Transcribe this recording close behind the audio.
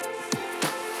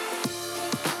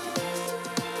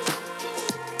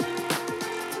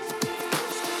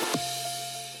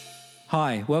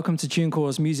Hi, welcome to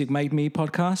TuneCore's Music Made Me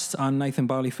podcast. I'm Nathan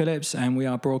Barley-Phillips and we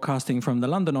are broadcasting from the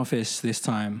London office this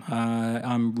time.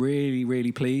 I'm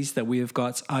really pleased that we have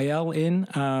got Ayel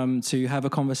in to have a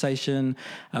conversation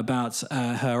about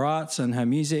her art and her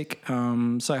music.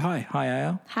 So hi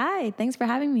Ayel. Hi, thanks for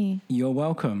having me. You're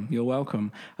welcome.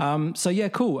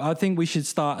 Cool. I think we should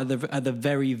start at the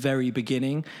very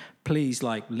beginning. Please,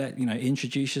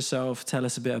 introduce yourself, tell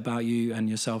us a bit about you and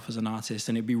yourself as an artist,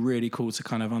 and it'd be really cool to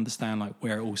kind of understand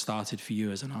where it all started for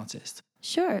you as an artist.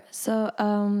 Sure. So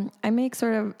I make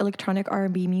sort of electronic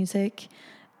R&B music,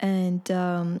 and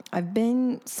I've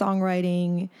been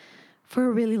songwriting for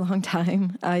a really long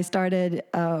time. I started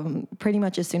pretty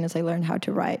much as soon as I learned how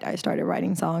to write. I started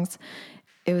writing songs.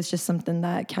 It was just something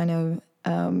that kind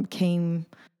of came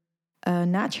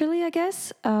naturally, I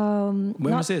guess. When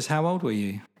was this? How old were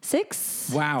you?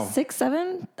 6. Wow. 6,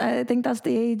 7. I think that's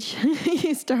the age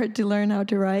you start to learn how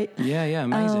to write. Yeah,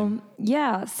 amazing.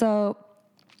 So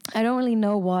I don't really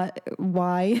know why.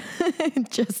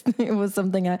 It was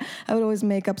something I would always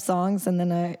make up songs, and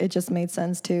then it just made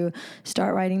sense to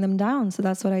start writing them down. So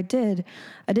that's what I did.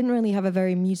 I didn't really have a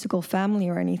very musical family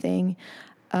or anything.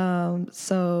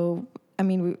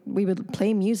 We would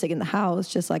play music in the house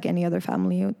just like any other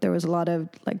family. There was a lot of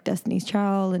Destiny's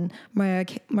Child and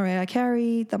Mariah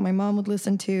Carey that my mom would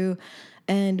listen to.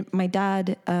 And my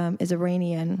dad is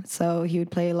Iranian, so he would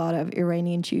play a lot of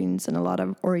Iranian tunes and a lot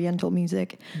of Oriental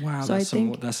music. Wow, so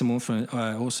that's some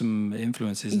awesome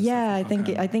influences. Yeah, I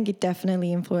think it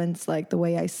definitely influenced the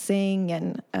way I sing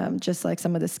and just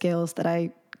some of the skills that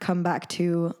I come back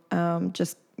to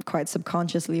just quite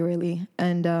subconsciously, really.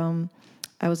 And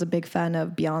I was a big fan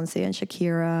of Beyonce and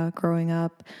Shakira growing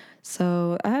up.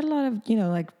 So I had a lot of,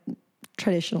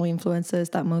 traditional influences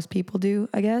that most people do,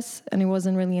 I guess. And it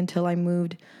wasn't really until I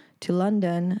moved to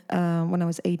London when I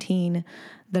was 18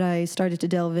 that I started to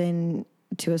delve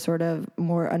into a sort of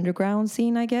more underground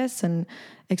scene, I guess, and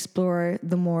explore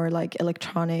the more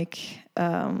electronic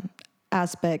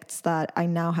aspects that I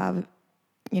now have,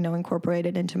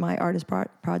 incorporated into my artist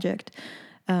project.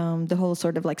 The whole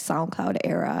sort of SoundCloud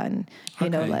era and,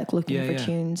 looking for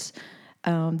tunes.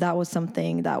 That was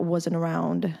something that wasn't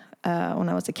around when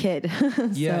I was a kid.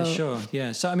 Yeah, sure.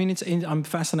 Yeah. So, I'm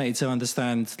fascinated to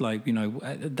understand,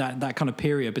 that kind of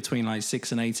period between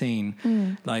 6 and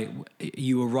 18.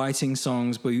 You were writing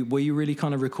songs, but were you really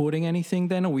kind of recording anything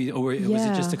then? Or was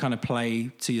it just to kind of play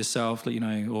to yourself,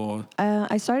 or?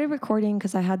 I started recording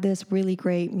because I had this really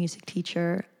great music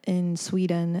teacher in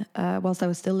Sweden whilst I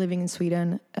was still living in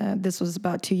Sweden. This was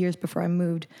about 2 years before I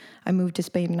moved. I moved to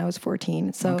Spain when I was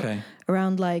 14. So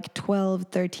around 12,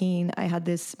 13, I had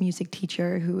this music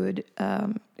teacher who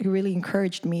really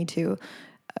encouraged me to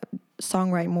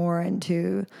songwrite more and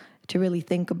to really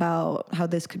think about how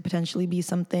this could potentially be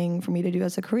something for me to do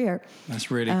as a career.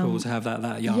 That's really cool to have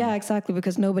that young. Yeah, exactly,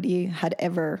 because nobody had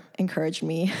ever encouraged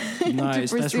me to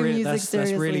pursue music seriously.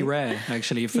 That's really rare,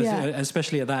 actually,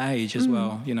 especially at that age as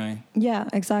well, Yeah,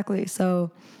 exactly. So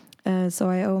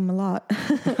I owe him a lot.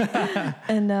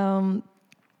 And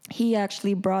he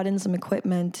actually brought in some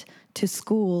equipment to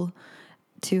school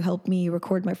to help me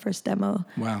record my first demo.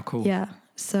 Wow, cool. Yeah.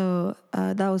 So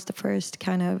that was the first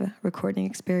kind of recording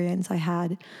experience I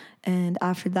had. And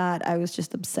after that, I was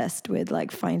just obsessed with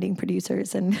finding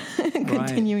producers and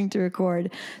continuing to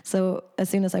record. So as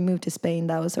soon as I moved to Spain,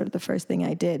 that was sort of the first thing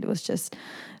I did, was just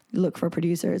look for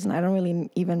producers. And I don't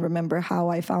really even remember how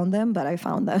I found them, but I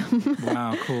found them.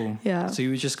 Wow, cool. Yeah. So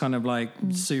you were just kind of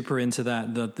super into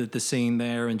the scene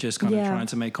there and just kind of trying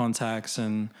to make contacts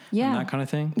and that kind of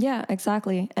thing? Yeah,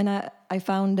 exactly. And I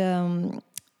found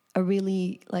a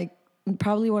really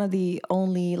probably one of the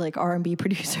only R&B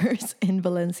producers in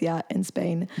Valencia in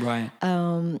Spain. Right.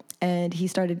 And he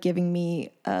started giving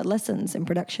me lessons in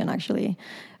production actually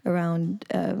around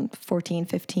 14,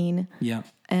 15. Yeah.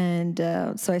 And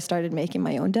so I started making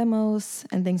my own demos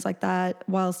and things like that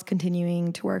whilst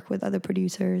continuing to work with other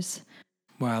producers.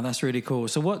 Wow, that's really cool.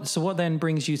 So what then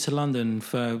brings you to London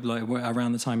for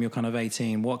around the time you're kind of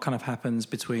 18? What kind of happens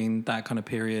between that kind of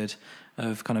period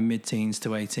of kind of mid-teens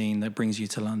to 18 that brings you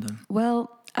to London? Well,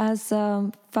 as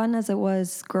fun as it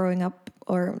was growing up,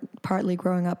 or partly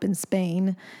growing up in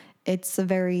Spain, it's a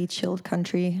very chilled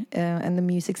country, and the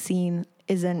music scene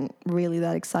isn't really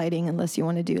that exciting unless you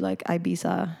want to do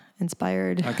Ibiza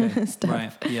inspired stuff,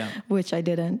 right? Yeah, which I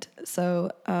didn't. So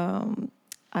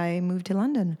I moved to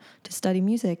London to study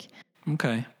music.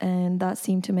 Okay. And that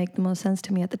seemed to make the most sense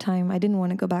to me at the time. I didn't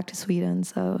want to go back to Sweden,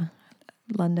 so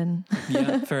London.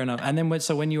 Yeah, fair enough. And then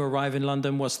when you arrive in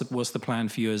London, what's the plan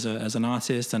for you as an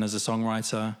artist and as a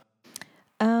songwriter?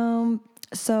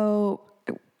 So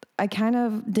I kind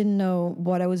of didn't know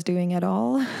what I was doing at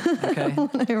all Okay.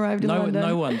 when I arrived in London.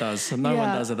 No one does. No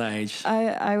one does at that age.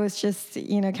 I was just,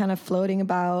 kind of floating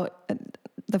about.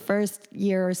 The first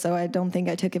year or so, I don't think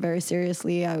I took it very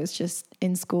seriously. I was just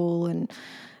in school and,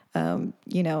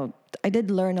 I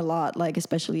did learn a lot, like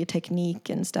especially a technique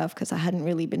and stuff, because I hadn't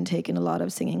really been taking a lot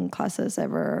of singing classes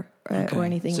ever or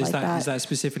anything so like that. Is that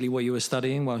specifically what you were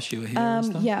studying whilst you were here and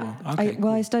stuff? Yeah. Okay, cool.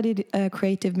 I studied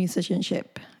creative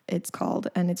musicianship, it's called,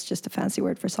 and it's just a fancy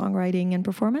word for songwriting and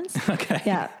performance. Okay.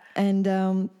 Yeah.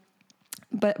 And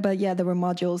but yeah, there were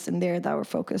modules in there that were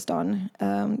focused on,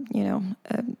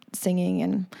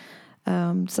 singing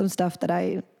and some stuff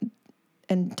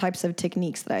and types of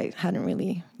techniques that I hadn't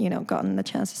really, gotten the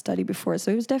chance to study before.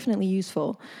 So it was definitely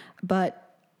useful.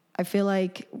 But I feel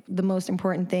like the most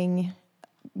important thing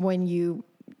when you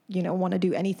want to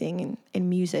do anything in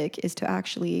music is to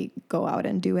actually go out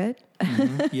and do it.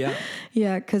 Mm-hmm. Yeah.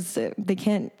 Yeah, because they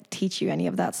can't teach you any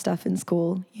of that stuff in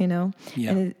school,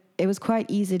 Yeah. And it was quite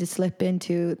easy to slip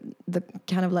into the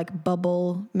kind of like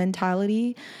bubble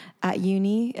mentality at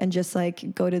uni and just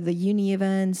like go to the uni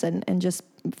events and just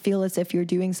feel as if you're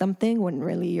doing something when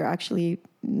really you're actually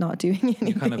not doing anything.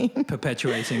 You're kind of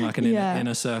perpetuating like an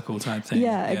inner circle type thing.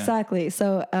 Yeah, exactly.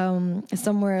 So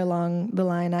somewhere along the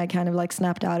line, I kind of like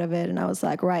snapped out of it and I was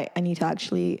like, right, I need to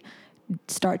actually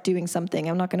start doing something.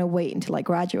 I'm not going to wait until I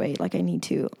graduate. Like I need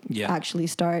to actually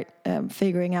start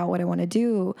figuring out what I want to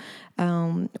do,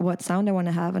 what sound I want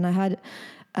to have. And I had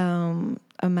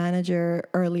a manager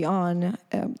early on.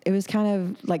 It was kind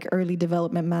of like early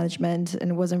development management, and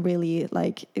it wasn't really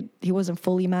like he wasn't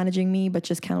fully managing me, but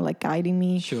just kind of like guiding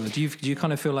me. Sure. Do you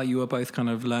kind of feel like you were both kind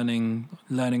of learning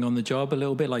on the job a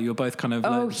little bit? Like you were both kind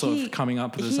of sort of coming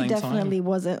up at the same time? He definitely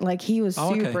wasn't. Like he was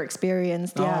super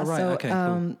experienced. Yeah. Right. So okay,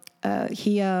 cool.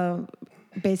 He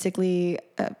basically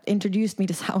introduced me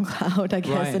to SoundCloud, I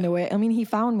guess, in a way. I mean, he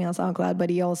found me on SoundCloud, but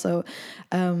he also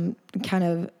kind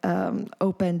of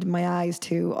opened my eyes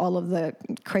to all of the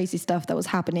crazy stuff that was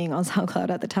happening on SoundCloud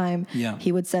at the time. Yeah.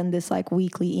 He would send this like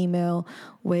weekly email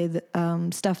with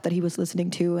stuff that he was listening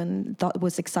to and thought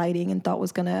was exciting and thought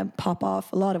was going to pop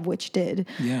off, a lot of which did.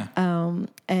 Yeah.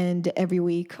 And every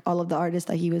week, all of the artists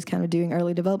that he was kind of doing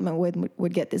early development with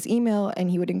would get this email,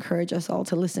 and he would encourage us all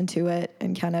to listen to it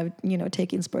and kind of,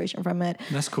 take inspiration from it.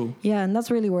 That's cool. Yeah, and that's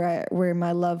really where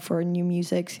my love for new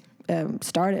music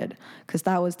started, because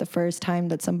that was the first time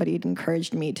that somebody had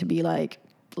encouraged me to be like,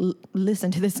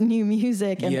 listen to this new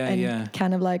music and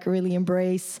kind of like really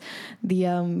embrace the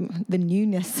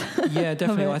newness. Yeah,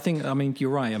 definitely. I mean, you're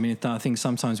right. I mean, I think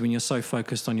sometimes when you're so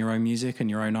focused on your own music and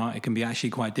your own art, it can be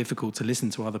actually quite difficult to listen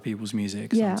to other people's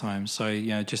music sometimes. So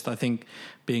just I think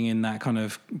being in that kind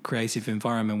of creative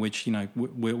environment, which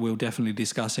we'll definitely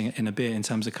discuss in a bit in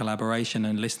terms of collaboration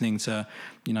and listening to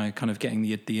kind of getting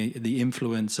the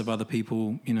influence of other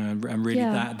people, and really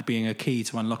that being a key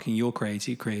to unlocking your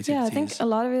creativity. Yeah, I think a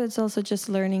lot of it's also just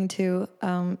learning to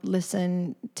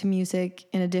listen to music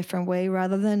in a different way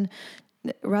rather than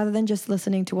just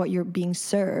listening to what you're being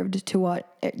served, to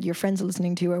what your friends are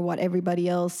listening to, or what everybody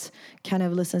else kind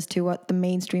of listens to, what the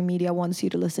mainstream media wants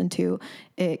you to listen to.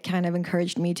 It kind of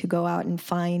encouraged me to go out and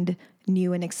find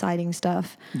new and exciting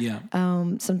stuff. Yeah.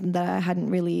 Something that I hadn't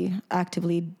really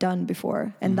actively done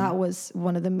before. And that was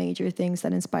one of the major things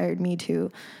that inspired me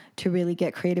to really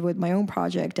get creative with my own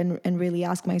project and really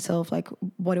ask myself, like,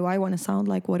 what do I want to sound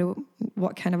like?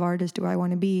 What kind of artist do I want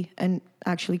to be? And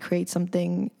actually create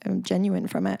something genuine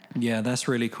from it. Yeah, that's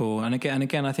really cool. And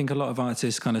again, I think a lot of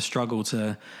artists kind of struggle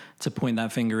to point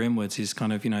that finger inwards. Is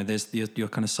kind of, you're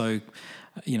kind of so,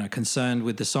 concerned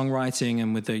with the songwriting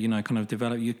and with the, kind of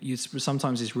develop. You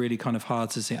sometimes it's really kind of hard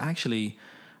to say, actually,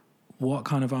 what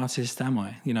kind of artist am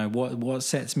I? What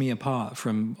sets me apart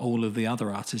from all of the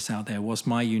other artists out there? What's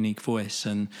my unique voice?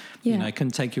 And it can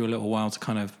take you a little while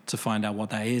to find out what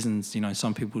that is. And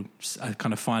some people are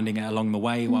kind of finding it along the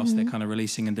way whilst they're kind of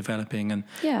releasing and developing. And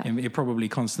it probably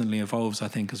constantly evolves, I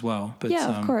think, as well. But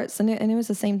of course. And it was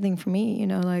the same thing for me.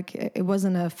 Like it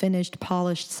wasn't a finished,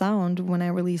 polished sound when I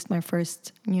released my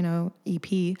first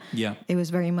EP. Yeah, it was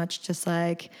very much just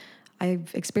like,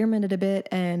 I've experimented a bit,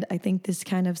 and I think this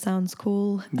kind of sounds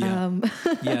cool.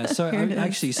 Yeah. So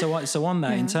actually, so on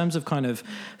that, in terms of kind of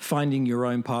finding your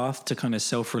own path to kind of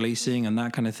self-releasing and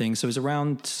that kind of thing. So it was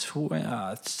around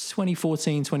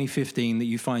 2014, 2015 that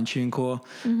you find TuneCore.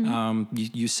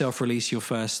 You self-release your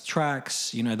first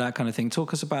tracks, that kind of thing.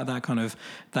 Talk us about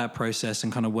that process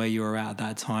and kind of where you were at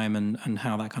that time and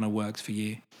how that kind of worked for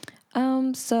you.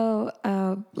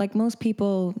 Like most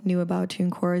people knew about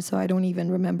TuneCore, so I don't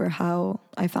even remember how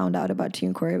I found out about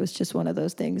TuneCore. It was just one of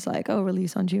those things like, oh,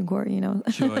 release on TuneCore, you know?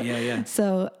 Sure, yeah.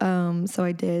 So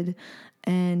I did.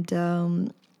 And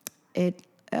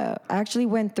I actually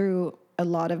went through a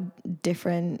lot of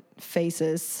different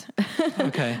phases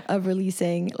Okay. of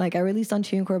releasing. Like I released on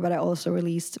TuneCore, but I also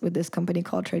released with this company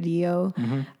called Tradio,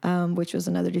 which was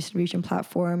another distribution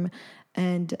platform.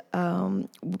 And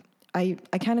I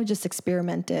kind of just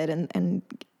experimented and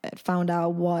found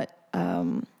out what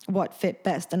fit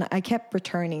best. And I kept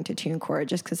returning to TuneCore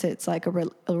just because it's like a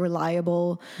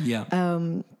reliable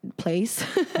place.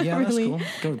 Yeah, really.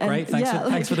 that's cool. Great.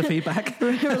 Thanks for the feedback.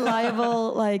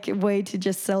 Reliable like way to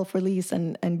just self-release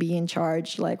and be in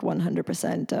charge like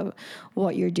 100% of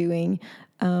what you're doing,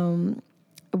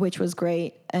 which was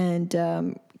great, and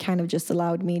kind of just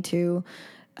allowed me to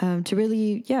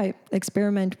really,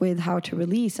 experiment with how to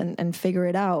release and figure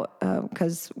it out.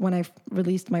 Because when I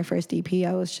released my first EP,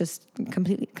 I was just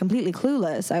completely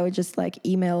clueless. I would just like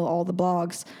email all the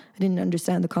blogs. I didn't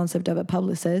understand the concept of a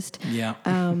publicist,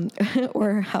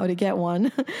 or how to get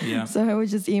one. Yeah. So I would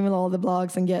just email all the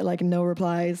blogs and get like no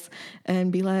replies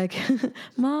and be like,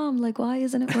 "Mom, like, why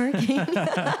isn't it working?"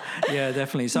 Yeah,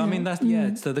 definitely. So I mean, that's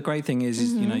So the great thing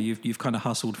is you know you've kind of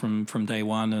hustled from day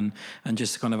one and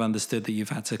just kind of understood that you've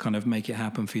had to kind of make it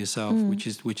happen for yourself,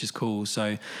 which is cool.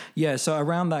 So yeah, so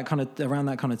around that kind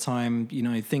of time, you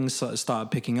know, things sort of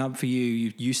start picking up for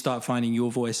you. You start finding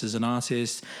your voice as an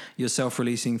artist. You're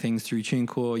self-releasing things through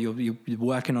TuneCore. You're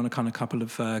working on a couple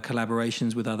of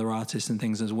collaborations with other artists and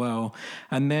things as well.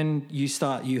 And then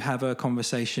you have a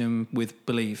conversation with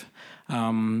Believe,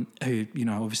 who, you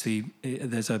know, obviously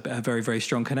there's a very, very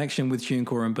strong connection with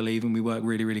TuneCore and Believe, and we work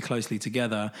really, really closely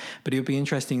together. But it would be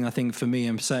interesting, I think, for me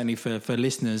and certainly for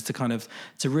listeners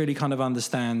to really kind of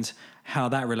understand how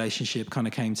that relationship kind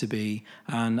of came to be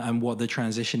and what the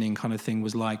transitioning kind of thing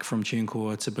was like from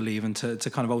TuneCore to Believe, and to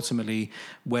kind of ultimately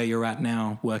where you're at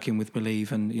now working with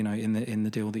Believe, and, you know, in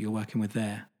the deal that you're working with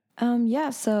there. I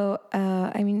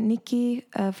mean, Nikki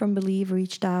from Believe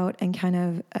reached out and kind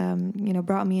of,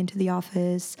 brought me into the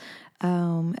office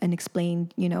and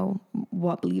explained, you know,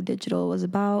 what Believe Digital was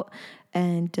about,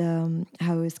 and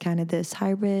how it was kind of this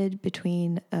hybrid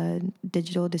between a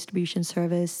digital distribution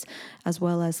service as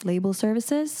well as label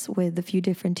services with a few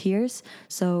different tiers.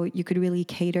 So you could really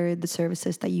cater the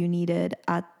services that you needed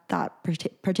at that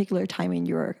particular time in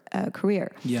your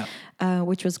career,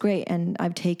 which was great. And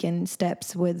I've taken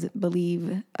steps with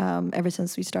Believe ever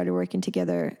since we started working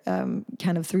together,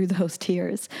 kind of through those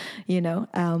tiers, you know,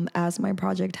 as my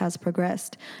project has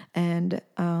progressed, and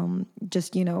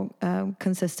just, you know,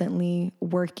 consistently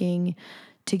working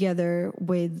together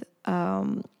with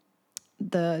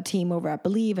the team over at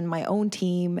Believe and my own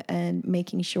team, and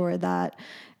making sure that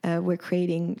we're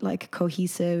creating like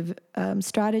cohesive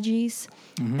strategies.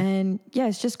 And yeah,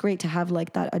 it's just great to have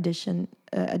like that addition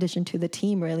to the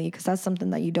team, really, because that's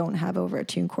something that you don't have over at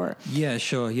TuneCore. Yeah,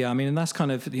 sure. Yeah, I mean, and that's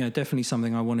kind of, you know, definitely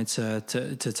something I wanted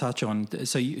to touch on.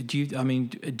 So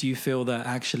do you feel that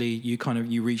actually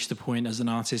you reached a point as an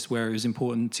artist where it was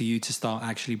important to you to start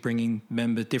actually bringing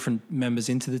different members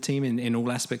into the team in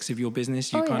all aspects of your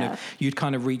business? You'd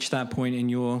kind of reached that point in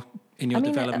your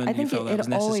development. I think you felt that was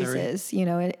always necessary? is. You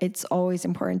know, it's always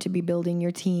important to be building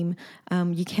your team.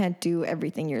 You can't do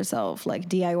everything yourself. Like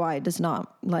DIY does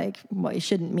not it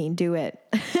shouldn't mean do it.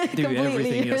 Do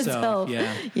everything yourself.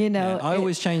 Yeah. You know, I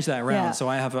always change that around. Yeah. So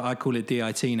I call it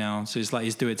DIT now. So it's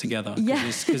like, do it together. Yeah.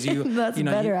 Because that's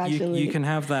better, actually. You can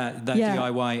have that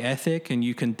DIY ethic, and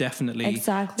you can definitely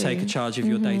take a charge of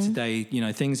your day-to-day, you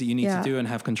know, things that you need to do, and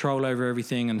have control over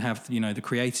everything, and have, you know, the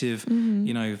creative,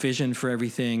 you know, vision for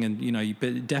everything. And, you know,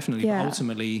 but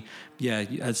ultimately,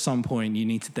 at some point you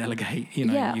need to delegate, you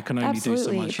know, you can only do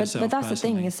so much yourself. But that's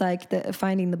personally the thing. It's like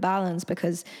finding the balance,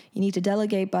 because you need to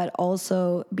delegate, but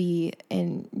also be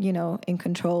in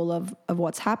control of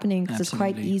what's happening, because it's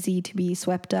quite easy to be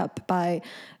swept up by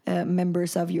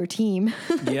members of your team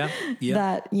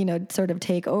that, you know, sort of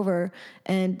take over.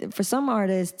 And for some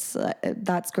artists,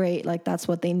 that's great. Like, that's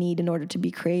what they need in order to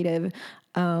be creative.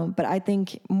 But I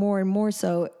think more and more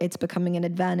so, it's becoming an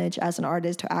advantage as an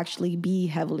artist to actually be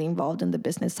heavily involved in the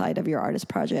business side of your artist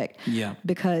project. Yeah.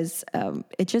 Because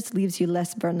it just leaves you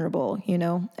less vulnerable, you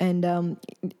know? And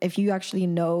if you actually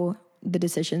know the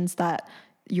decisions that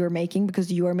you're making,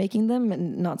 because you are making them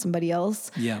and not somebody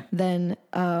else, then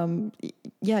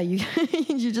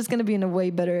you're just going to be in a way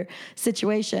better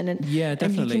situation. And, definitely.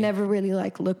 And you can never really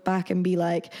like look back and be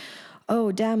like, oh,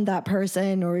 damn that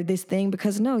person or this thing,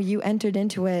 because no, you entered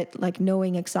into it like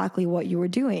knowing exactly what you were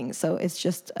doing. So it's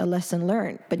just a lesson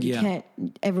learned, but you can't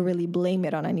ever really blame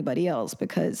it on anybody else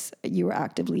because you were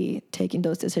actively taking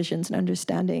those decisions and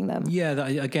understanding them. Yeah,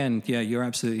 you're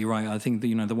absolutely right. I think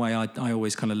that, the way I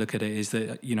always kind of look at it is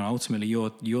that, ultimately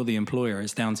you're the employer.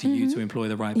 It's down to you to employ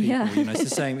the right people. Yeah.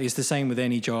 It's the same with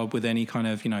any job, with any kind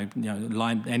of,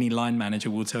 any line manager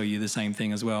will tell you the same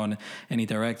thing as well. And any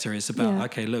director, it's about,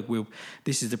 okay, look,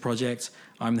 this is the project.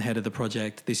 I'm the head of the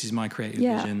project. This is my creative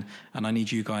vision, and I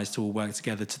need you guys to all work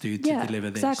together to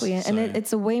deliver this. Exactly. And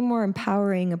it's a way more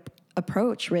empowering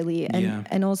approach, really.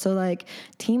 And also, like,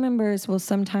 team members will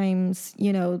sometimes,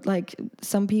 like,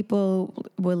 some people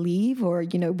will leave or,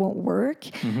 won't work,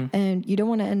 and you don't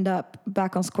want to end up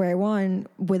back on square one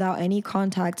without any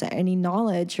contact or any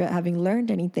knowledge or having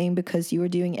learned anything because you were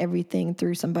doing everything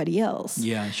through somebody else.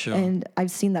 Yeah, sure. And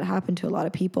I've seen that happen to a lot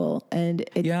of people, and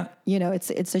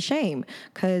it's a shame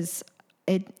because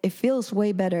it feels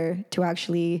way better to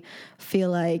actually feel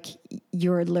like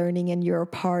you're learning and you're a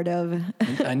part of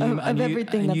everything that's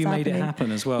happening. And you made it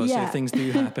happen as well. So if things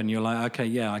do happen, you're like,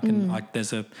 okay, I can.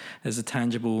 There's a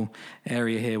tangible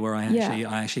area here where I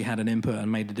actually had an input and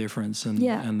made a difference, and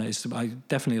it's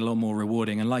definitely a lot more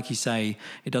rewarding. And like you say,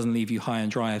 it doesn't leave you high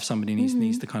and dry if somebody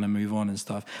needs to kind of move on and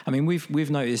stuff. I mean,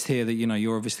 we've noticed here that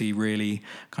you're obviously really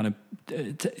kind of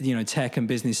tech and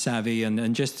business savvy,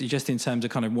 and just in terms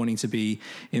of kind of wanting to be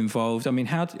involved. I mean,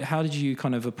 how did you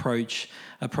kind of approach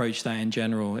that in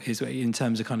general? Is in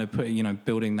terms of kind of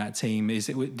building that team?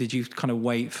 Did you kind of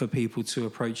wait for people to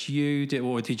approach you,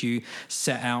 or did you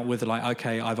set out with like,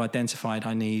 okay, I've identified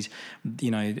I need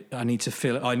to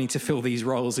fill these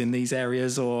roles in these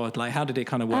areas, or like how did it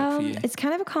kind of work for you? It's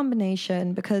kind of a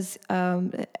combination because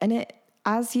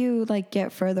as you like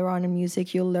get further on in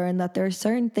music, you'll learn that there are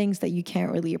certain things that you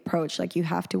can't really approach. Like you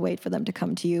have to wait for them to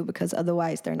come to you because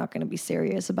otherwise they're not going to be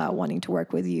serious about wanting to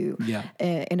work with you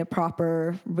in a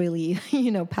proper, really,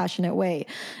 passionate way.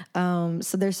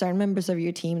 So there's certain members of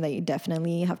your team that you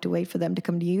definitely have to wait for them to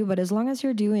come to you. But as long as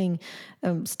you're doing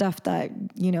stuff that,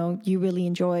 you really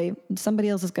enjoy, somebody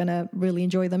else is going to really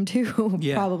enjoy them too,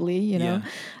 probably,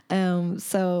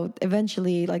 so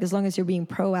eventually, like as long as you're being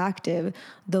proactive,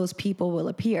 those people will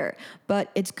appear.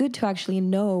 But it's good to actually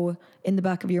know in the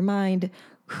back of your mind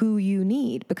who you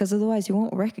need, because otherwise you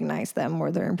won't recognize them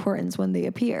or their importance when they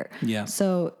appear. Yeah.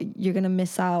 So you're going to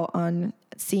miss out on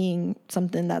seeing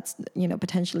something that's,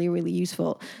 potentially really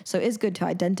useful. So it's good to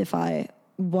identify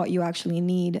what you actually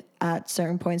need at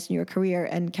certain points in your career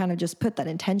and kind of just put that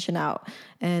intention out,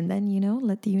 and then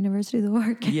let the universe do the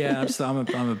work. Yeah,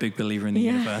 absolutely. I'm a big believer in the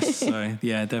universe. So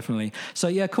yeah, definitely. So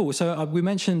yeah, cool. So we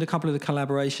mentioned a couple of the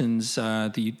collaborations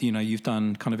that you've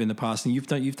done kind of in the past, and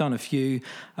you've done a few.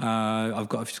 I've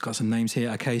got some names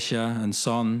here: Acacia and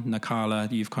Son,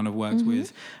 Nakala. You've kind of worked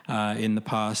with in the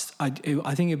past. I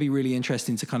think it'd be really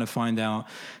interesting to kind of find out,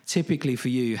 typically for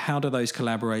you, how do those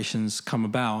collaborations come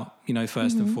about?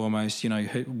 First and foremost,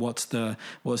 what's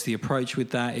the approach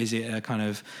with that? Is it a kind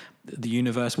of the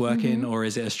universe working, or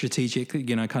is it a strategic,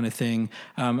 kind of thing?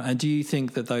 And do you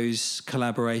think that those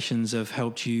collaborations have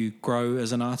helped you grow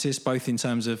as an artist, both in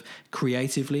terms of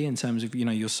creatively, in terms of,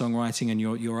 your songwriting and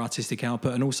your artistic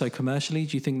output, and also commercially?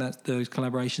 Do you think that those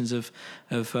collaborations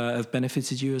have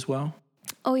benefited you as well?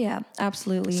 Oh yeah,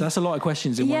 absolutely. So that's a lot of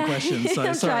questions in one question. So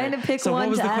I'm trying to pick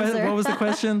one to answer. What was the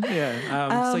question?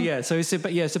 Yeah. So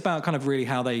it's about kind of really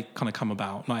how they kind of come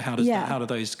about. Like how do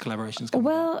those collaborations come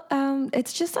about? Well,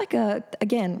 it's just like a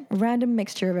random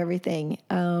mixture of everything.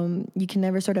 You can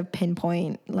never sort of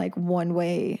pinpoint like one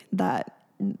way that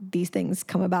these things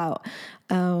come about.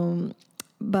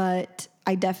 But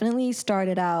I definitely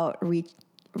started out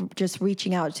just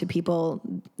reaching out to people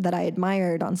that I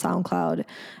admired on SoundCloud,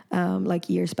 like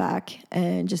years back,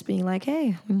 and just being like,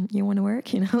 "Hey, you want to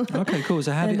work?" Okay, cool.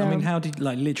 So how did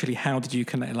you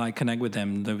connect with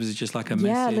them? Was it just like a message?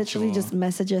 Yeah, literally just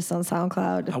messages on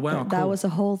SoundCloud. Oh wow, that cool. was a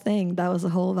whole thing. That was a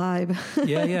whole vibe.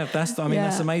 Yeah.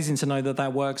 That's amazing to know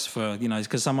that works for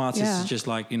because some artists are just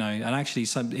like and actually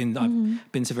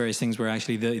I've been to various things where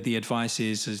actually the advice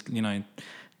is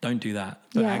don't do that.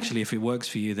 But actually, if it works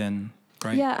for you, then.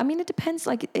 Right. Yeah, I mean, it depends.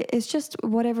 Like, it's just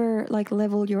whatever like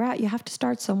level you're at. You have to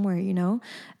start somewhere,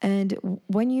 And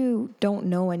when you don't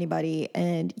know anybody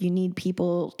and you need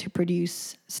people to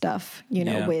produce stuff,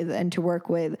 with and to work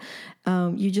with,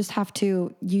 you just have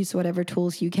to use whatever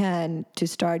tools you can to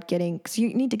start getting. Because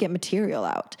you need to get material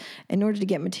out. In order to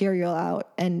get material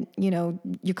out, and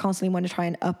you constantly want to try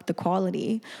and up the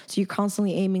quality, so you're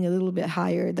constantly aiming a little bit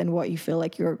higher than what you feel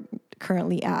like you're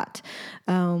currently at.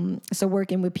 So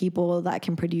working with people that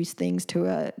can produce things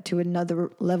to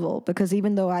another level, because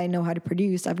even though I know how to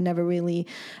produce, I've never really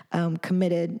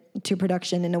committed to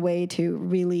production in a way to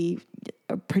really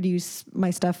produce my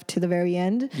stuff to the very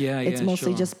end. It's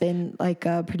mostly just been like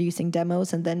producing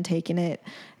demos and then taking it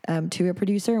to a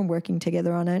producer and working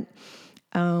together on it.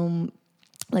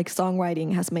 Like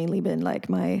songwriting has mainly been like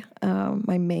my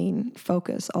main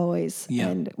focus always,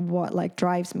 and what like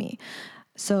drives me.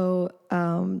 So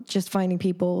just finding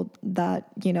people that,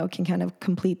 you know, can kind of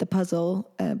complete the puzzle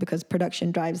because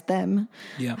production drives them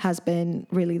has been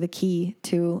really the key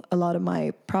to a lot of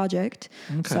my project.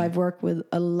 So I've worked with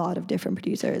a lot of different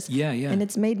producers. And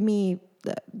it's made me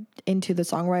into the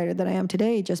songwriter that I am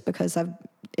today, just because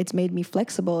it's made me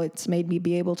flexible. It's made me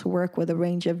be able to work with a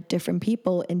range of different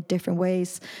people in different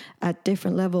ways at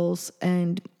different levels,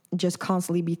 and just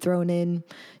constantly be thrown in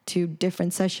to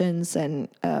different sessions and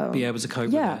be able to cope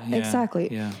with it. Yeah,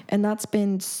 exactly. And that's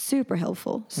been super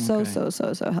helpful. So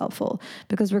helpful,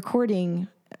 because recording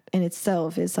in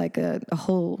itself is like a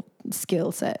whole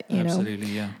skill set, you know?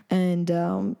 Absolutely,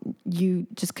 And you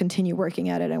just continue working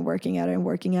at it and working at it and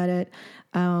working at it.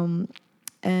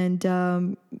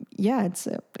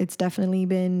 It's definitely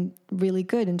been really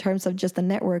good in terms of just the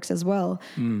networks as well.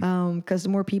 Because the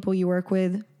more people you work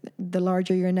with, the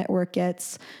larger your network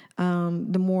gets,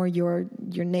 the more your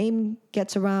name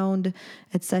gets around,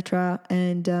 etc.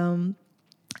 And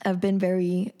I've been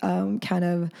very kind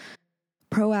of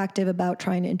proactive about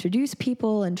trying to introduce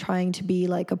people and trying to be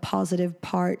like a positive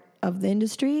part of the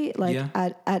industry, like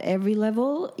at every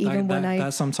level, even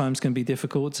that sometimes can be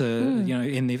difficult to, you know,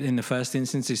 in the first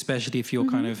instance, especially if you're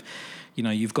kind of, you know,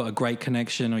 you've got a great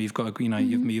connection, or you've got, you know,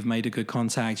 you've made a good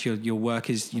contact, your work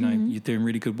is, you know, you're doing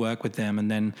really good work with them, and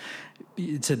then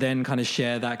to then kind of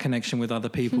share that connection with other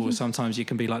people, sometimes you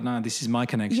can be like, no, this is my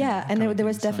connection. And there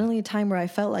was definitely a time where I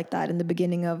felt like that in the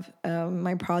beginning of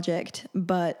my project,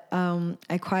 but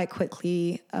I quite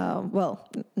quickly, well,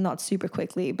 not super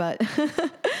quickly, but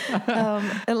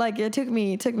like it took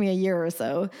me a year or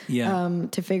so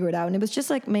to figure it out. And it was just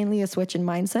like mainly a switch in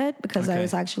mindset, because I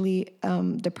was actually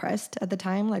depressed at the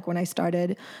time, like when I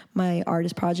started my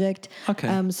artist project.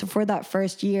 So for that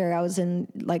first year, I was in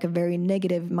like a very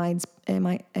negative mind space.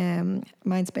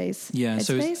 Mindspace.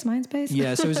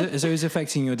 So it was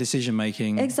affecting your decision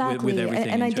making. Exactly. With everything.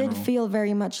 And I general. did feel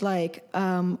very much like,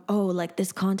 like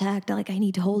this contact, like I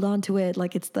need to hold on to it,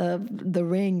 like it's the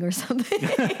ring or something.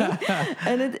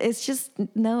 And it's just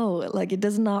no, like it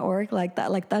does not work like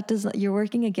that. Like that does not, you're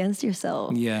working against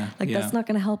yourself. That's not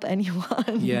going to help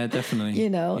anyone. Yeah, definitely. You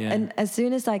know. And as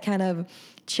soon as I kind of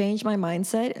changed my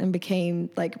mindset and became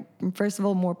like, first of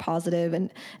all, more positive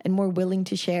and more willing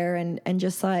to share and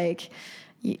just like,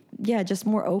 just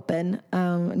more open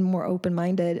and more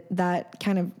open-minded, that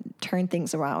kind of turned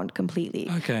things around completely.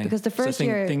 Because the first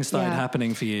year things started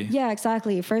happening for you. Yeah,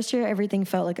 exactly. First year, everything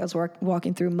felt like I was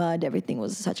walking through mud. Everything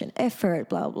was such an effort,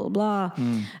 blah, blah, blah.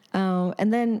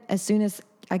 And then as soon as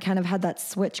I kind of had that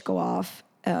switch go off,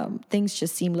 things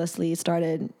just seamlessly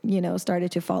started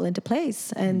to fall into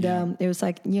place. And it was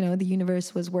like, you know, the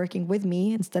universe was working with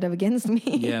me instead of against me.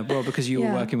 Yeah, well, because you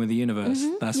were working with the universe.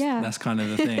 That's kind of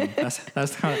the thing. That's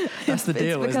the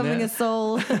deal, it's becoming isn't it? a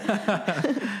soul.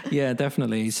 Yeah,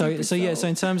 definitely. So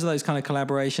in terms of those kind of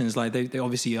collaborations, like they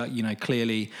obviously, you know,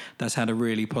 clearly that's had a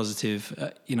really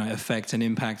positive, effect and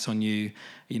impact on you,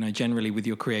 you know, generally with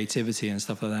your creativity and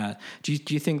stuff like that. Do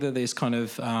you think that this kind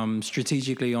of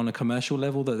strategically on a commercial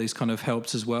level, that this kind of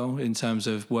helps as well in terms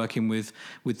of working with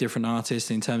different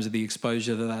artists, in terms of the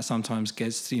exposure that sometimes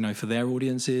gets, you know, for their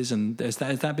audiences? And has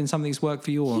that been something that's worked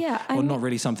for you, or not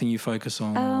really something you focus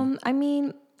on? I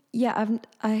mean,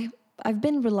 I've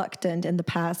been reluctant in the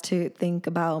past to think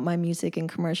about my music in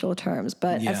commercial terms,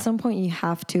 but at some point you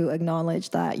have to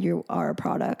acknowledge that you are a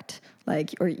product,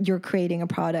 like, or you're creating a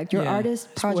product. Your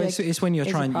artist project. It's when you're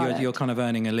you're kind of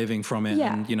earning a living from it,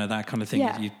 and you know, that kind of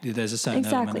thing. There's a certain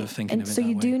element of thinking and of it. So that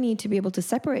you way. do need to be able to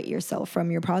separate yourself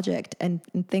from your project and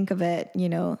think of it, you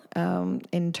know,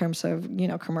 in terms of, you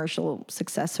know, commercial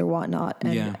success or whatnot,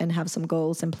 and have some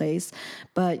goals in place.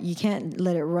 But you can't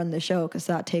let it run the show, because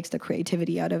that takes the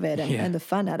creativity out of it and the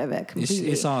fun out of it completely.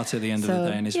 It's art at the end of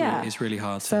the day, and it's really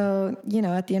hard. So, you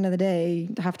know, at the end of the day,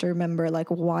 you have to remember like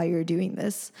why you're doing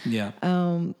this.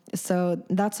 So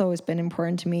that's always been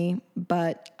important to me,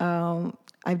 but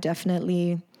I've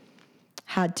definitely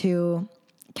had to,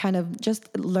 kind of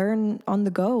just learn on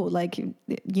the go, like,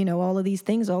 you know, all of these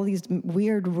things, all these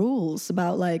weird rules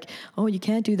about like, oh, you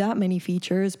can't do that many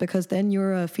features because then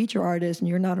you're a feature artist and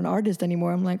you're not an artist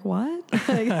anymore. I'm like, what?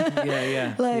 Like,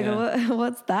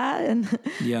 what's that?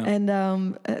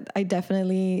 And I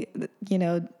definitely, you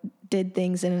know, did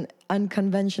things in an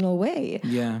unconventional way.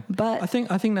 Yeah. But I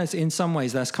think that's, in some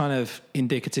ways, that's kind of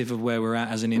indicative of where we're at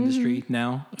as an industry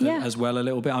now as well, a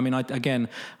little bit. I mean,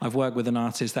 I've worked with an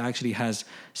artist that actually has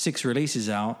 6 releases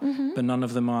out, but none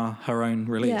of them are her own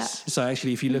release. Yeah. So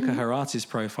actually, if you look at her artist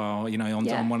profile, you know,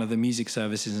 on one of the music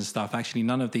services and stuff, actually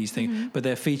none of these things, but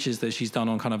they're features that she's done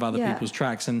on kind of other people's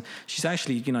tracks. And she's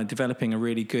actually, you know, developing a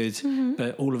really good,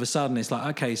 but all of a sudden it's like,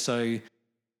 okay, so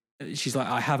she's like,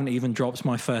 I haven't even dropped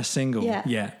my first single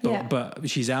yet, but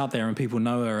she's out there and people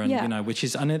know her, and you know, which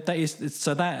is, and that is,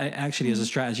 so that actually as a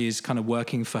strategy is kind of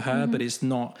working for her, but it's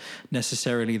not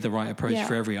necessarily the right approach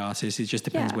for every artist. It just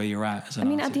depends where you're at as an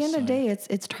artist. At the end of the day,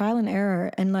 it's trial and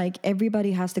error, and like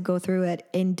everybody has to go through it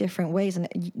in different ways. And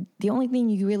the only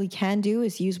thing you really can do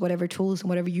is use whatever tools and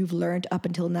whatever you've learned up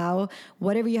until now,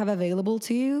 whatever you have available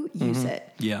to you, use it.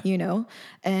 Yeah, you know,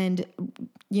 and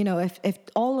you know, if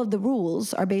all of the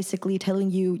rules are basically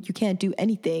telling you can't do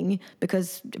anything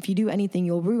because if you do anything,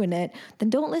 you'll ruin it, then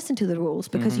don't listen to the rules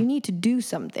because you need to do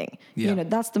something. Yeah. You know,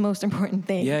 that's the most important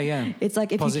thing. Yeah. It's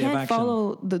like if positive you can't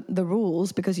follow the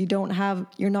rules because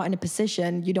you're not in a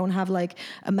position, you don't have like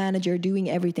a manager doing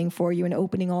everything for you and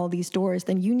opening all these doors,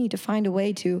 then you need to find a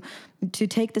way to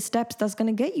take the steps that's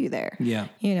going to get you there. Yeah.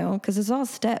 You know, because it's all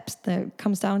steps that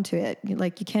comes down to it.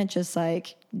 Like you can't just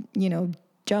like, you know,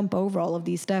 jump over all of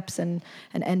these steps and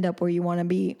end up where you want to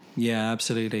be. Yeah,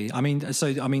 absolutely. I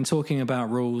mean, talking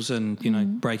about rules and, you know,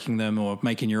 breaking them or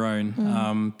making your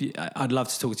own, I'd love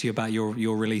to talk to you about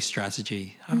your release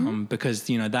strategy, because,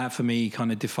 you know, that for me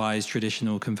kind of defies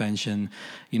traditional convention.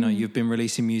 You know, you've been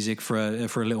releasing music for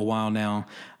a little while now,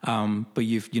 but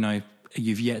you've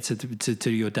yet to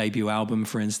do your debut album,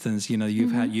 for instance. You know,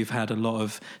 you've had a lot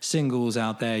of singles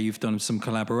out there. You've done some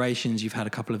collaborations. You've had a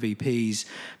couple of EPs.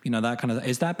 You know, that kind of.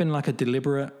 Has that been like a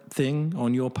deliberate thing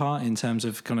on your part in terms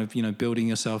of kind of, you know, building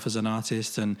yourself as an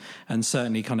artist and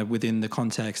certainly kind of within the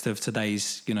context of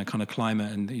today's, you know, kind of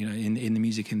climate and, you know, in the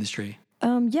music industry?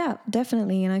 Yeah,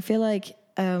 definitely. And I feel like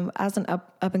as an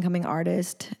up and coming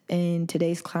artist in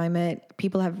today's climate,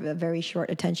 people have a very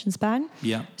short attention span.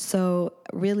 Yeah. So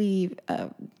really,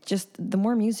 just the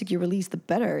more music you release, the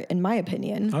better, in my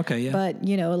opinion. Okay. Yeah. But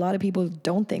you know, a lot of people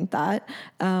don't think that.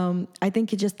 I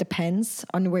think it just depends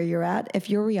on where you're at. If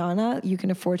you're Rihanna, you can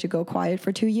afford to go quiet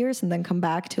for 2 years and then come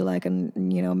back to like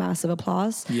massive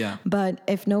applause. Yeah. But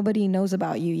if nobody knows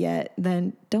about you yet,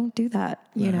 then don't do that.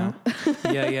 You know.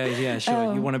 Yeah.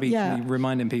 Sure. You want to be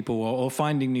reminding people or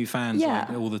finding new fans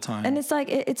all the time. And it's like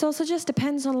it's also just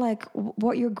depends on like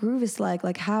what your groove is like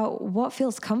what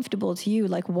feels comfortable to you,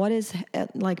 like what is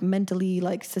like mentally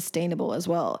like sustainable as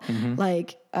well.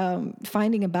 Like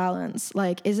finding a balance.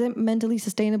 Like, is it mentally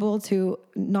sustainable to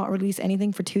not release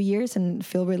anything for 2 years and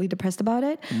feel really depressed about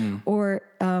it? Or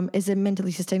is it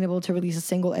mentally sustainable to release a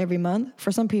single every month?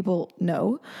 For some people,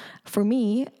 no. For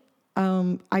me,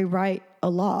 I write a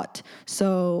lot.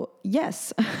 So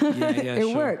yes,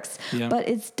 it works, but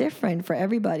it's different for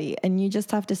everybody. And you just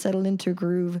have to settle into a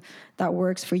groove that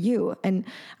works for you. And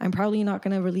I'm probably not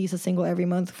going to release a single every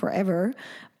month forever,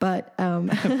 but I'm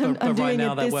right doing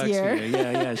now it that this works year. For you.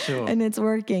 Yeah, sure. And it's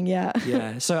working.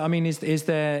 Yeah. So, I mean, is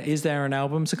there an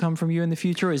album to come from you in the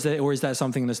future? Is that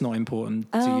something that's not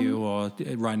important to you or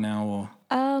right now or?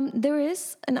 There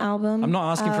is an album. I'm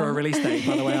not asking for a release date,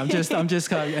 by the way. I'm just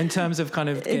kind of, in terms of kind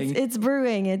of getting... It's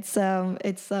brewing. It's in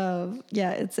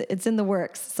the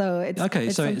works. So it's okay.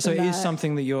 So it is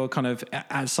something that you're kind of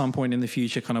at some point in the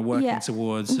future kind of working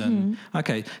towards. And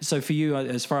okay. So for you,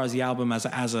 as far as the album as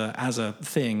a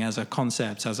thing, as a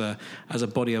concept, as a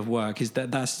body of work, is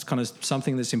that's kind of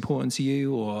something that's important to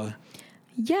you, or?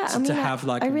 Yeah, to have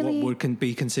like what can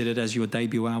be considered as your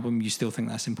debut album, you still think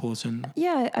that's important?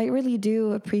 Yeah, I really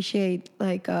do appreciate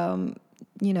like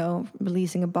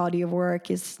releasing a body of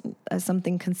work as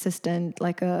something consistent,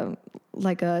 like a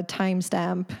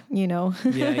timestamp, you know.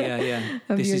 Yeah.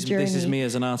 This is me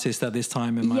as an artist at this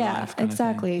time in my life.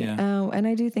 Exactly. And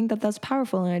I do think that that's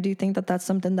powerful, and I do think that that's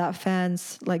something that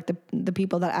fans, like the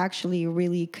people that actually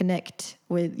really connect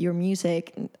with your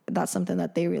music, that's something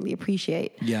that they really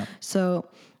appreciate. Yeah. So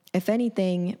if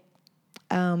anything,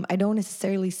 I don't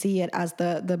necessarily see it as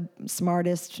the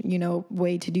smartest,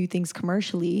 way to do things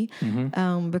commercially,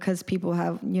 because people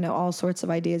have, all sorts of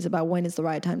ideas about when is the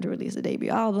right time to release a debut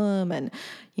album, and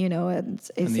and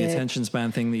the attention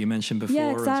span thing that you mentioned before.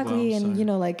 Yeah, exactly. As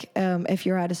well, and if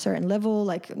you're at a certain level,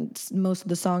 like most of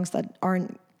the songs that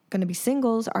aren't going to be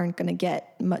singles aren't going to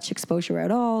get much exposure at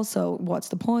all. So what's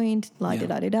the point?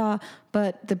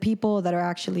 But the people that are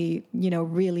actually,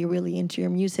 really, really into your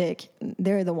music,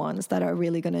 they're the ones that are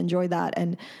really going to enjoy that.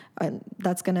 And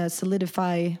that's going to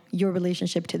solidify your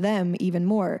relationship to them even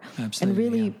more. Absolutely, and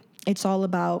really, it's all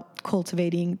about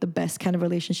cultivating the best kind of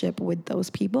relationship with those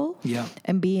people. Yeah.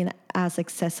 And being as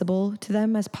accessible to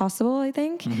them as possible, I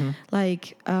think.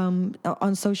 Like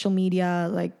on social media,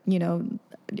 like,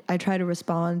 I try to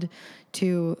respond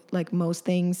to like most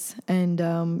things,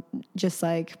 and just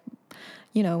like,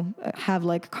 have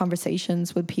like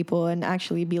conversations with people and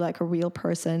actually be like a real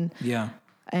person. Yeah.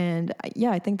 And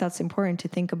I think that's important to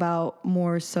think about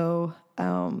more so,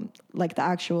 like the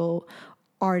actual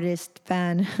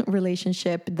artist-fan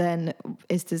relationship than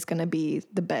is this going to be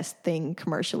the best thing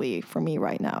commercially for me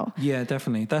right now. Yeah,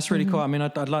 definitely. That's really cool. I mean,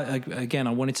 I'd like, again,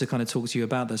 I wanted to kind of talk to you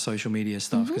about the social media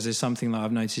stuff, because it's something that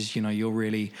I've noticed, you're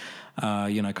really,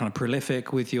 kind of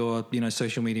prolific with your,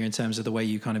 social media in terms of the way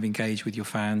you kind of engage with your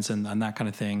fans and that kind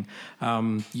of thing.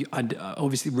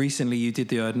 Obviously, recently you did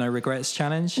the No Regrets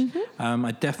challenge.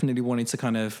 I definitely wanted to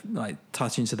kind of like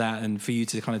touch into that, and for you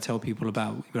to kind of tell people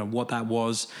about, what that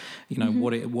was,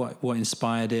 what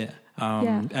inspired it.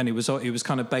 And it was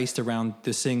kind of based around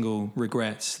the single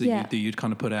Regrets that you'd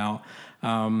kind of put out.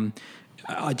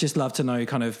 I'd just love to know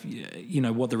kind of,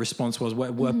 what the response was.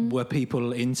 Were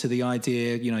people into the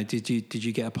idea? Did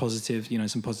you get a positive,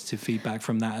 some positive feedback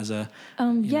from that as a...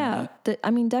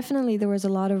 definitely there was a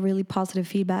lot of really positive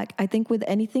feedback. I think with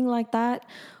anything like that,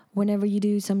 whenever you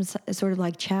do some sort of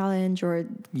like challenge or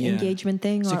engagement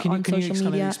thing, so or can on you social media.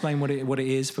 Kind of explain what it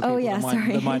is for people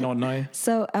that might not know?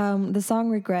 So the song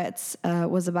Regrets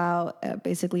was about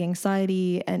basically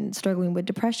anxiety and struggling with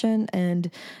depression,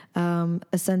 and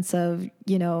a sense of,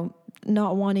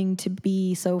 not wanting to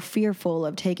be so fearful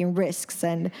of taking risks,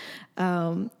 and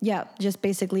just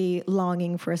basically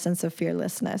longing for a sense of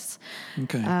fearlessness.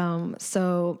 Okay.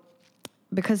 So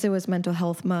because it was Mental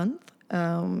Health Month,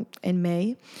 in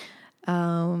May,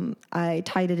 I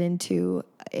tied it into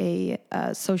a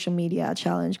social media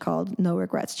challenge called No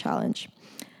Regrets Challenge,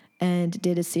 and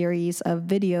did a series of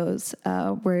videos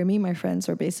where me and my friends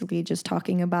were basically just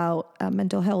talking about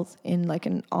mental health in like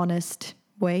an honest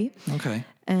way. Okay.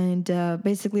 And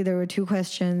basically there were two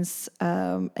questions,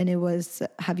 and it was,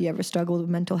 have you ever struggled with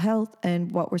mental health,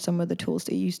 and what were some of the tools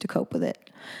that you used to cope with it?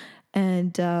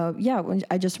 And when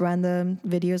I just ran the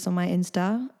videos on my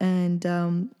Insta,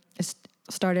 and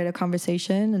started a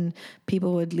conversation, and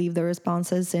people would leave their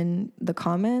responses in the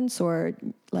comments or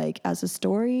like as a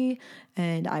story,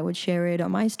 and I would share it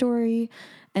on my story.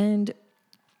 And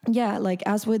like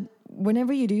as with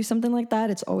whenever you do something like that,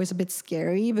 it's always a bit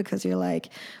scary, because you're like,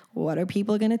 what are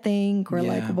people gonna think? Or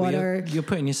you're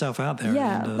putting yourself out there.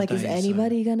 Is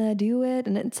anybody gonna do it?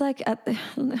 And it's like,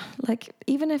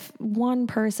 even if one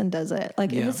person does it,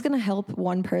 if it's gonna help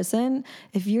one person,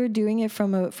 if you're doing it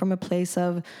from a place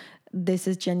of, this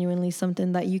is genuinely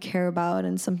something that you care about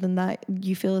and something that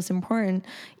you feel is important,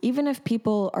 even if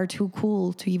people are too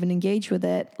cool to even engage with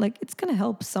it, like it's going to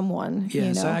help someone.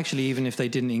 So actually, even if they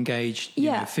didn't engage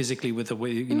physically with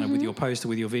with your post or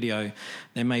with your video,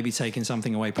 they may be taking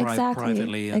something away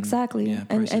privately. Exactly.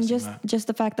 And just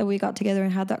the fact that we got together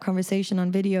and had that conversation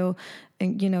on video,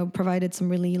 and provided some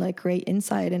really like great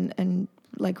insight and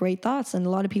like great thoughts, and a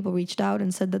lot of people reached out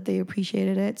and said that they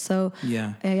appreciated it. So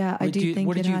I do think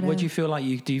what do you feel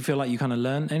like do you feel like you kind of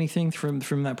learned anything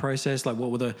from that process? Like, what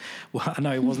were I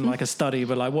know it wasn't like a study,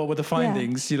 but like, what were the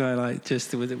findings?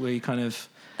 Were you kind of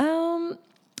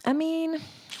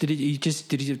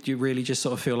did you really just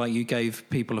sort of feel like you gave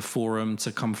people a forum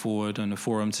to come forward and a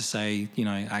forum to say,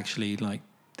 actually, like,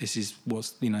 this is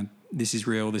what's, this is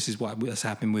real, this is what's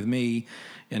happened with me,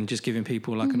 and just giving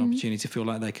people like an opportunity to feel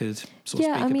like they could sort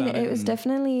of speak about it? It was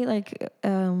definitely like,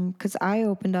 because I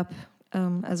opened up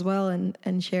as well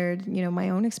and shared, my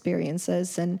own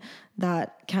experiences, and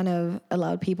that kind of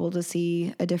allowed people to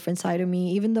see a different side of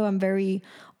me, even though I'm very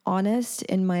honest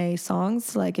in my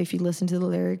songs. Like, if you listen to the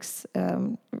lyrics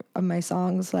of my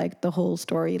songs, like the whole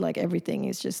story, like everything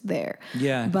is just there.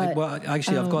 But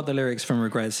actually I've got the lyrics from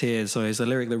Regrets here, so it's a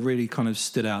lyric that really kind of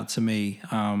stood out to me,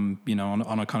 on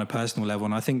a kind of personal level,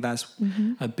 and I think that's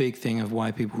a big thing of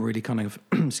why people really kind of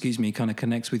kind of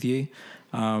connects with you,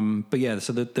 But yeah,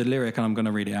 so the lyric, and I'm going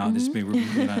to read it out. This will be,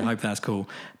 I hope that's cool.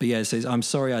 But yeah, it says, "I'm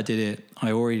sorry I did it.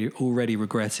 I already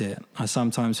regret it. I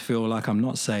sometimes feel like I'm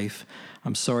not safe.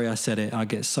 I'm sorry I said it. I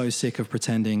get so sick of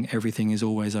pretending everything is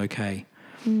always okay."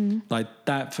 Like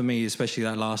that for me, especially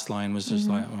that last line was just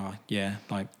like, oh yeah,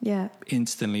 like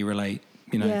instantly relate,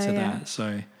 to that.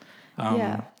 So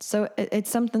so it's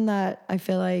something that I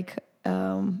feel like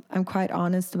I'm quite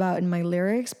honest about in my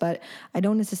lyrics, but I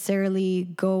don't necessarily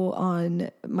go on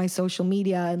my social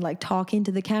media and like talk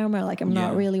into the camera. Like I'm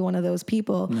not really one of those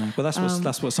people. No. Well,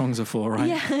 that's what songs are for, right?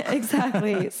 Yeah,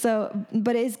 exactly. So,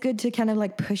 but it's good to kind of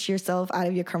like push yourself out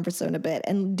of your comfort zone a bit.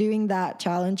 And doing that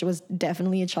challenge was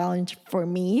definitely a challenge for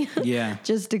me. Yeah.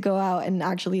 Just to go out and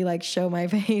actually like show my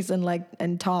face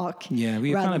and talk. Yeah, well,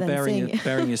 you're kind of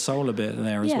bearing your soul a bit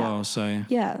there as well. So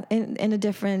yeah, in a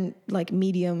different like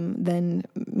medium than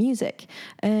music,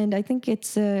 and I think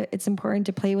it's important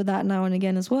to play with that now and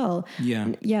again as well.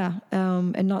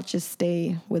 And not just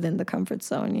stay within the comfort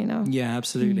zone, Yeah,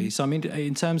 absolutely. So I mean,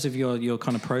 in terms of your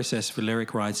kind of process for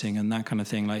lyric writing and that kind of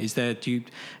thing, like is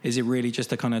it really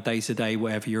just a kind of day-to-day,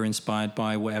 whatever you're inspired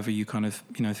by, whatever you kind of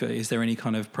is there any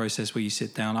kind of process where you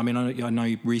sit down? I mean, I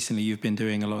know recently you've been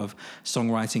doing a lot of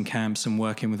songwriting camps and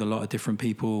working with a lot of different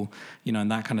people,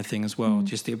 and that kind of thing as well.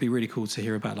 Just it'd be really cool to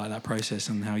hear about like that process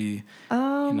and how you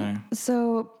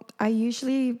So I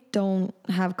usually don't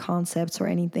have concepts or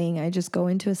anything. I just go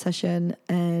into a session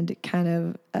and kind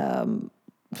of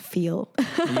feel.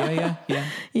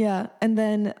 Yeah. And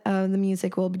then the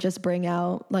music will just bring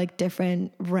out like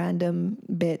different random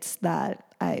bits that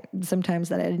I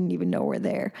didn't even know were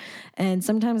there. And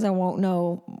sometimes I won't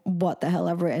know what the hell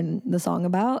I've written the song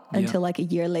about until like a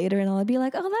year later, and I'll be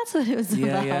like, oh, that's what it was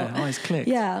about. Yeah, oh, it's clicked.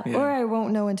 Yeah, or I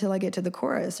won't know until I get to the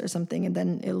chorus or something, and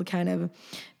then it'll kind of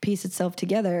piece itself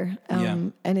together.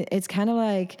 And it's kind of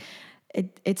like,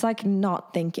 it's like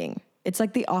not thinking. It's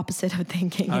like the opposite of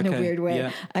thinking in a weird way.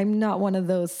 Yeah. I'm not one of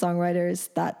those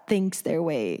songwriters that thinks their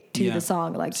way to the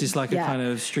song. Like, it's just like a kind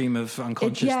of stream of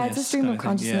unconsciousness. It's a stream of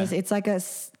consciousness. It's like a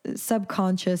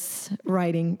subconscious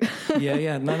writing.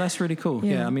 No, that's really cool.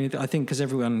 I mean, I think because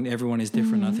everyone is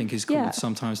different. I think it's cool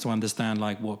sometimes to understand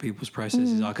like what people's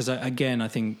processes are. Because again, I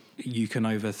think you can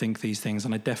overthink these things,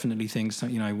 and I definitely think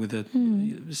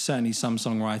with certainly some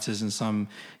songwriters and some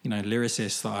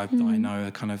lyricists that I know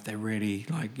are kind of, they're really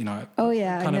like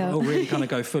really kind of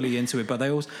go fully into it, but they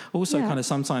also kind of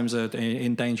sometimes are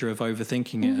in danger of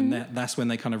overthinking it, and that's when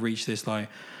they kind of reach this like,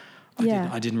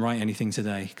 I didn't write anything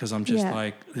today because I'm just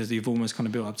like, you've almost kind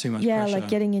of built up too much pressure. Like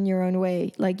getting in your own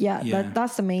way. Like,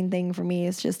 that's the main thing for me.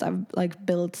 It's just I've like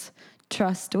built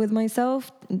trust with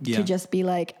myself to just be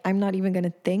like, I'm not even going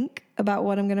to think about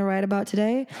what I'm going to write about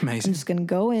today. Amazing. I'm just going to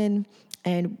go in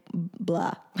and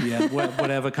blah.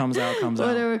 Whatever comes out comes out.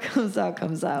 Whatever comes out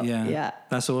comes out. Yeah.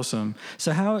 That's awesome.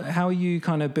 So how are you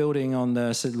kind of building on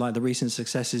the recent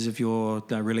successes of your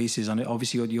releases? And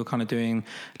obviously you're kind of doing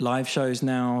live shows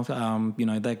now.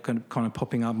 They're kind of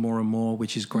popping up more and more,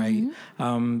 which is great.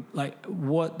 Like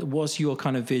what's your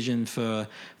kind of vision for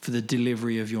the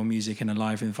delivery of your music in a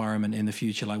live environment in the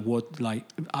future? Like what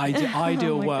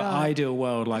ideal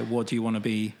world, like what do you want to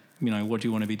be? What do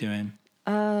you want to be doing?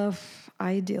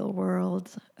 Ideal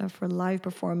world for live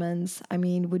performance, I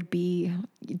mean, would be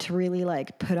to really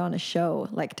like put on a show,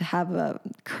 like to have a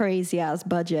crazy ass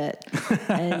budget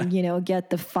and get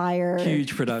the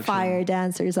huge production, fire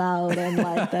dancers out and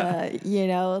like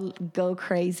go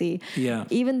crazy.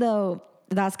 Even though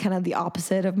that's kind of the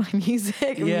opposite of my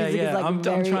music. Music is like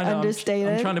very understated.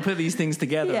 I'm trying to put these things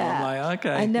together. I'm like,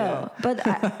 okay. I know. But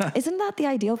isn't that the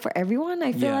ideal for everyone?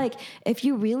 I feel like if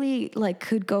you really like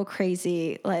could go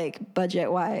crazy, like budget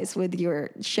wise with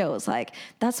your shows, like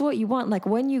that's what you want. Like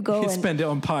when you go and spend it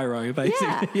on pyro,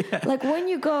 basically. Like when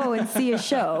you go and see a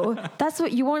show, that's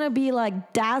what you want to be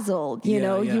like dazzled, you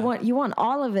know, you want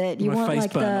all of it. You want face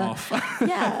like burn off.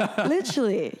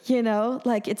 Literally,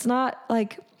 like it's not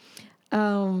like,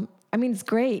 I mean, it's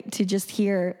great to just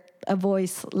hear a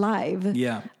voice live.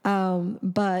 Yeah.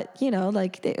 But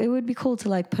like it would be cool to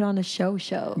like put on a show.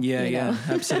 Yeah,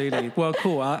 absolutely. Well,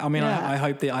 cool. I mean, I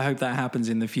hope that happens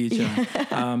in the future.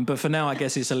 But for now, I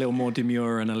guess it's a little more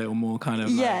demure and a little more kind of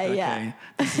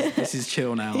this is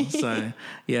chill now. So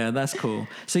yeah, that's cool.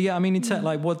 So yeah, I mean,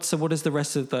 what does the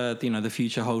rest of the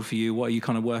future hold for you? What are you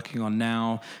kind of working on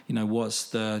now?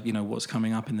 What's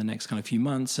coming up in the next kind of few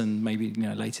months and maybe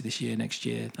later this year, next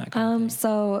year, that kind of thing.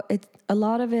 So a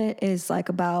lot of it is like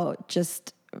about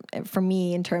just for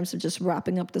me in terms of just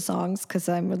wrapping up the songs, because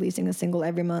I'm releasing a single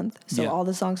every month. So all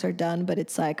the songs are done, but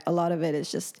it's like a lot of it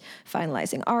is just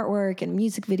finalizing artwork and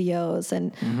music videos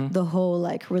and the whole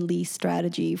like release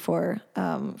strategy for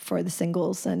the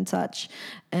singles and such,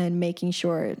 and making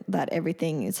sure that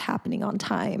everything is happening on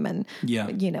time and,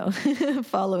 you know,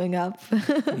 following up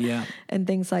and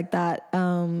things like that.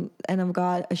 And I've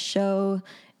got a show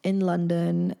in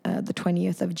London, the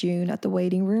 20th of June at the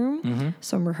Waiting Room.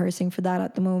 So I'm rehearsing for that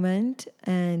at the moment.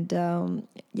 And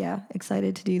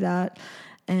excited to do that.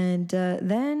 And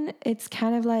then it's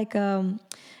kind of like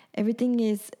everything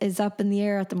is up in the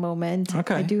air at the moment.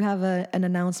 Okay. I do have an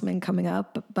announcement coming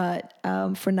up, but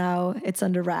for now it's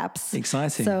under wraps.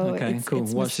 Exciting. So okay, cool.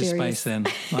 Watch this space then.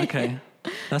 Okay.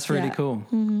 That's really cool.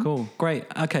 Cool. Great.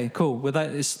 Okay, cool. Well,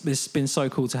 it's been so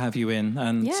cool to have you in,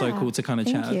 and so cool to kind of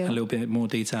chat a little bit more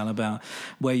detail about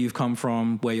where you've come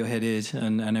from, where you're headed,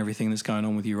 and everything that's going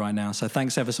on with you right now. So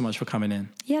thanks ever so much for coming in.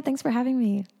 Yeah, thanks for having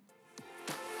me.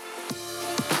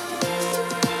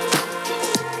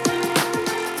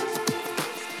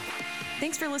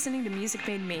 Thanks for listening to Music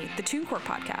Made Me, the TuneCore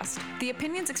podcast. The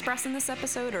opinions expressed in this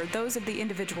episode are those of the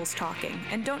individuals talking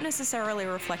and don't necessarily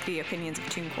reflect the opinions of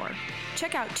TuneCore.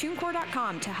 Check out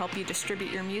TuneCore.com to help you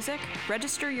distribute your music,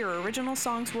 register your original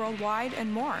songs worldwide,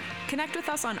 and more. Connect with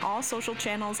us on all social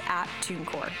channels at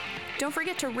TuneCore. Don't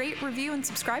forget to rate, review, and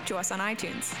subscribe to us on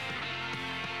iTunes.